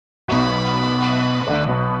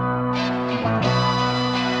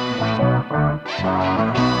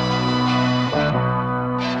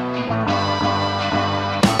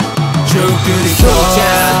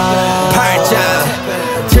소장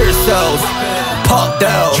팔짱 칠소스 퍽도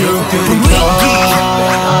분위기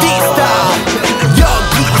디스타일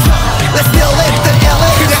여기 Let's still live the LA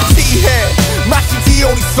그냥 취해 마치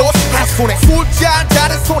디오니소스 한 손에 술잔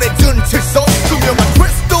다른 손에 든 칠소스 투명한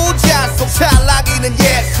크리스탈 잔속 찰나기는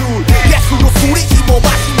예술로 술이 입어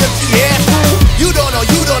마시면 예술 You don't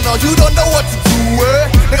know what to do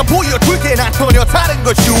내가 보여줄게 난 전혀 다른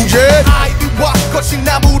걸 주제 아이비와 거친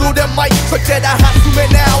나무로 된 마이크 절대 다 한숨에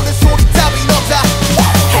나오는 소리 따윈 없다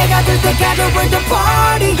해가 들 때까지 we're the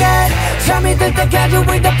party yeah 잠이 들 때까지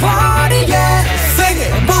we're the party yeah Sing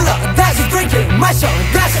it 불러 다시 drink it 마셔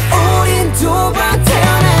다시 우린 두 번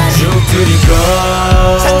태어나 쭉 들이고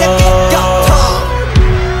창작의 교통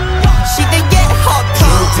시대의 허통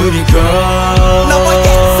쭉 들이고 너와의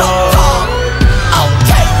소통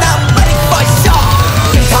Okay now I'm ready for show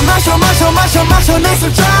다 마셔 내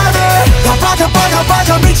술잔에 다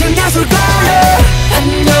빠져 미친 예술가에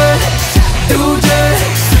하나 둘셋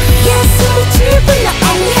예술이 지불려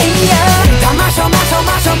oh hey yeah 다 마셔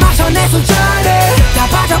내 술잔에 다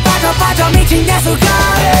빠져 미친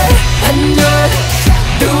예술가에 하나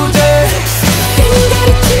둘셋 생각이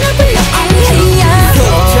지불려 oh hey yeah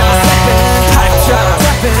소장 팔짱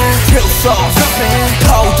칠소스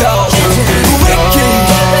퍽도 분위기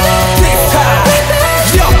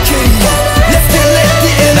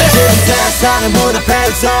사는 문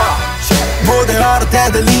앞에서 무대 얼어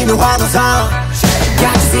대들리는 환호성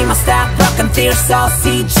Got to see my style, rock and feel so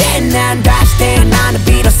CJ 난 다시 태어나는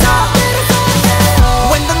비로소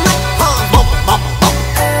When the night comes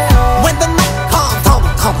When the night comes come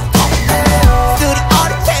둘이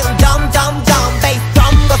어리 채운 dumb bass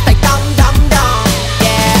drum 더 say dumb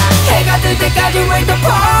yeah 해가 뜰 때까지 we're the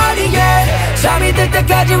party yeah 잠이 들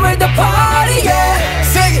때까지 we're the party yeah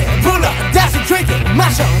Sing it 불러 다시 drink it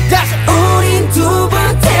마셔 다시 우린 두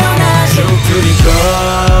번 태어나 쭉 들이고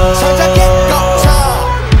창작의 거쳐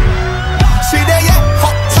시대의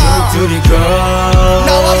허통 쭉 들이고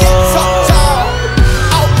너와의 소통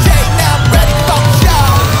Okay now I'm ready for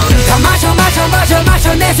show 다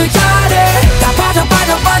마셔 내 술잔에 다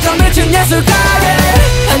빠져 미친 예술가에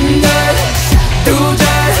하나 둘셋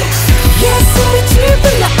예술이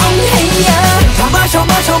지불려 oh hey yeah 다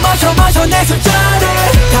마셔 내 술잔에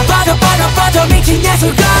다 빠져 미친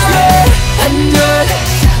예술가에 하나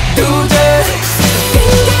둘셋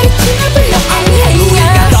생각이 지불려 oh hey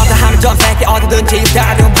yeah 너다 하면 전 세계 어디든지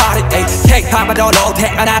다른 party Take 밤마저로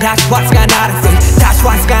태어나 다시 왔으가 나를 say 다시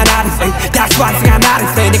왔으가 나를 say 다시 왔으가 나를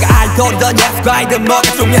say 내가 알던 예술가이든 뭐가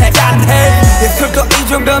중요하지 해 예술도 이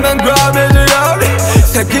정도면 그럼이지요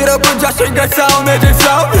새끼로분 자신과 싸움의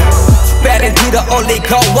질서 배를 들어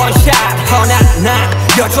올리고 원샷 허나 난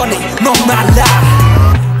여전히 목말라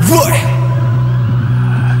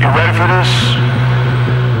You ready for this?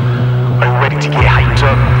 Are you ready to get hyped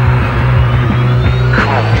up? Come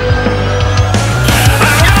on.